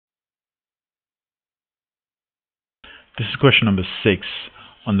This is question number 6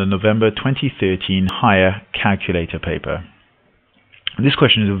 on the November 2013 Higher Calculator paper. This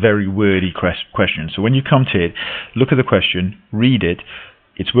question is a very wordy question, so when you come to it, look at the question, read it.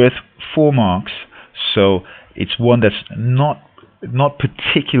 It's worth 4 marks, so it's one that's not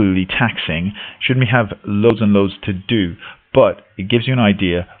particularly taxing. Shouldn't have loads and loads to do, but it gives you an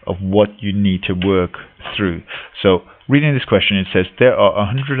idea of what you need to work through. So reading this question, it says there are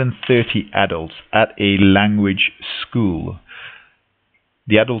 130 adults at a language school.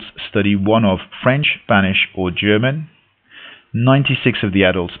 The adults study one of French, Spanish, or German. 96 of the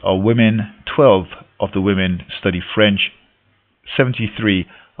adults are women. 12 of the women study French. 73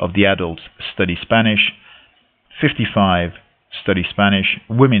 of the adults study Spanish. 55 study Spanish.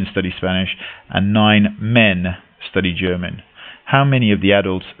 Women study Spanish, and 9 men study German. How many of the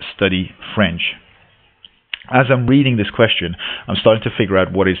adults study French? As I'm reading this question, I'm starting to figure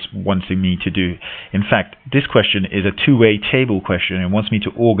out what it's wanting me to do. In fact, this question is a two-way table question. It wants me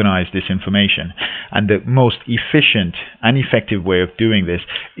to organize this information. And the most efficient and effective way of doing this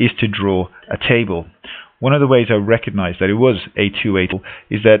is to draw a table. One of the ways I recognize that it was a two-way table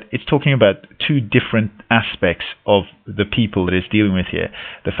is that it's talking about 2 different aspects of the people that it's dealing with here.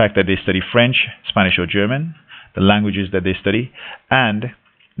 The fact that they study French, Spanish, or German, the languages that they study, and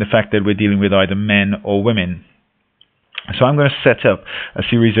the fact that we're dealing with either men or women. So I'm going to set up a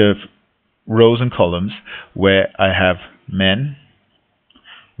series of rows and columns where I have men,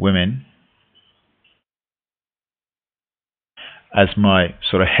 women, as my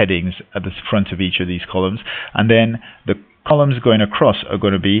sort of headings at the front of each of these columns. And then the columns going across are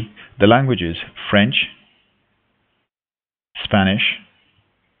going to be the languages: French, Spanish,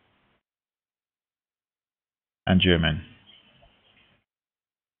 and German.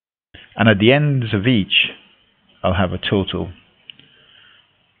 And at the ends of each, I'll have a total.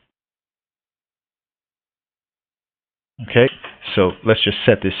 Okay, so let's just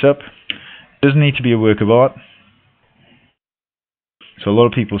set this up. It doesn't need to be a work of art. So a lot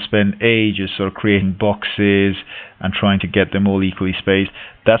of people spend ages sort of creating boxes and trying to get them all equally spaced.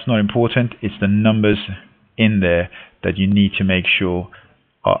 That's not important. It's the numbers in there that you need to make sure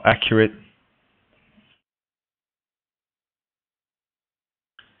are accurate.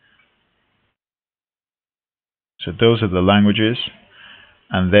 So those are the languages,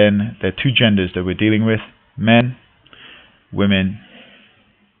 and then there are 2 genders that we're dealing with: men, women,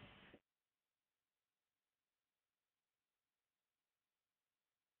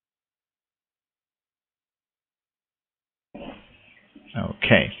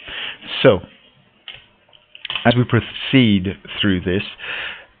 okay. So as we proceed through this,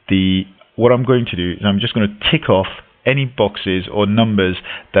 what I'm going to do is I'm just going to tick off any boxes or numbers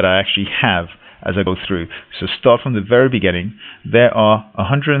that I actually have as I go through. So start from the very beginning. There are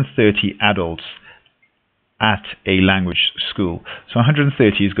 130 adults at a language school. So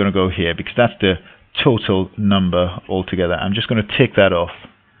 130 is going to go here because that's the total number altogether. I'm just going to tick that off.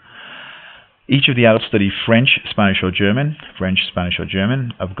 Each of the adults study French, Spanish, or German. French, Spanish, or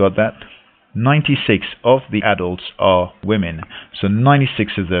German. I've got that. 96 of the adults are women. So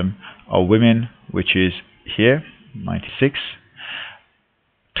 96 of them are women, which is here, 96.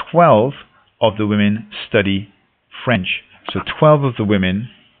 12 of the women study French. So 12 of the women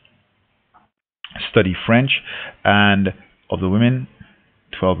study French, and of the women,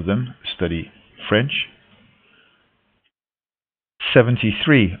 12 of them study French.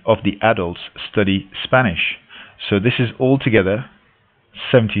 73 of the adults study Spanish. So this is altogether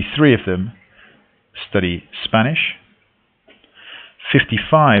 73 of them study Spanish.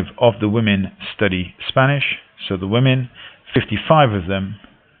 55 of the women study Spanish. So the women, 55 of them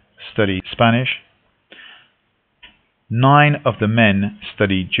study Spanish. 9 of the men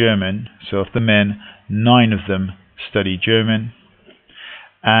study German. So of the men, 9 of them study German.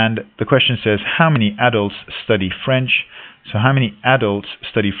 And the question says, how many adults study French? So how many adults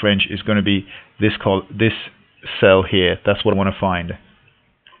study French is going to be this cell here. That's what I want to find.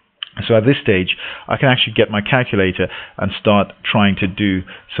 So at this stage, I can actually get my calculator and start trying to do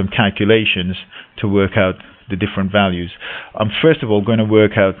some calculations to work out the different values. I'm first of all going to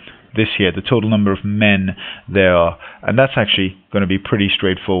work out this here, the total number of men there are, and that's actually going to be pretty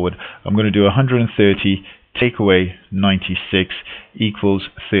straightforward. I'm going to do 130 take away 96 equals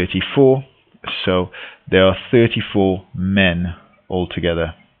 34. So there are 34 men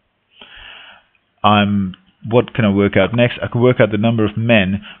altogether. What can I work out next? I can work out the number of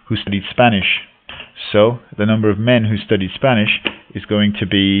men who studied Spanish. So the number of men who studied Spanish is going to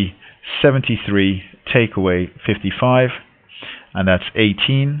be 73 take away 55, and that's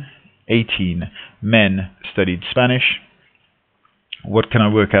 18. 18 men studied Spanish. What can I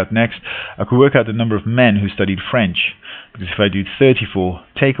work out next? I could work out the number of men who studied French. because if I do 34,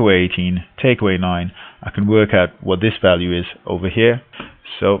 take away 18, take away 9, I can work out what this value is over here.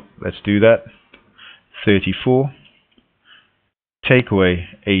 So let's do that. 34, take away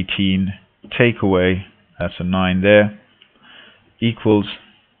 18, take away, that's a 9 there, equals,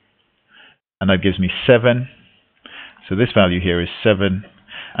 and that gives me 7. So this value here is 7.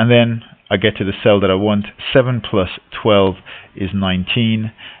 And then I get to the cell that I want. 7 plus 12 is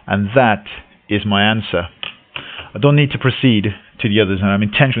 19. And that is my answer. I don't need to proceed to the others, and I'm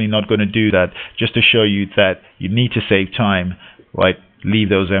intentionally not going to do that just to show you that you need to save time, right? Leave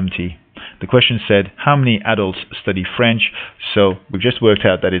those empty. The question said, how many adults study French? So we've just worked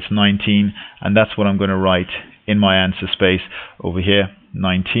out that it's 19, and that's what I'm going to write in my answer space over here,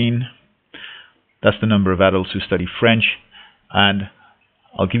 19. That's the number of adults who study French. And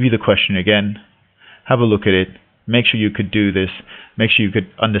I'll give you the question again. Have a look at it. Make sure you could do this. Make sure you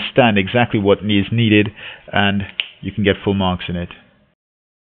could understand exactly what is needed, and you can get full marks in it.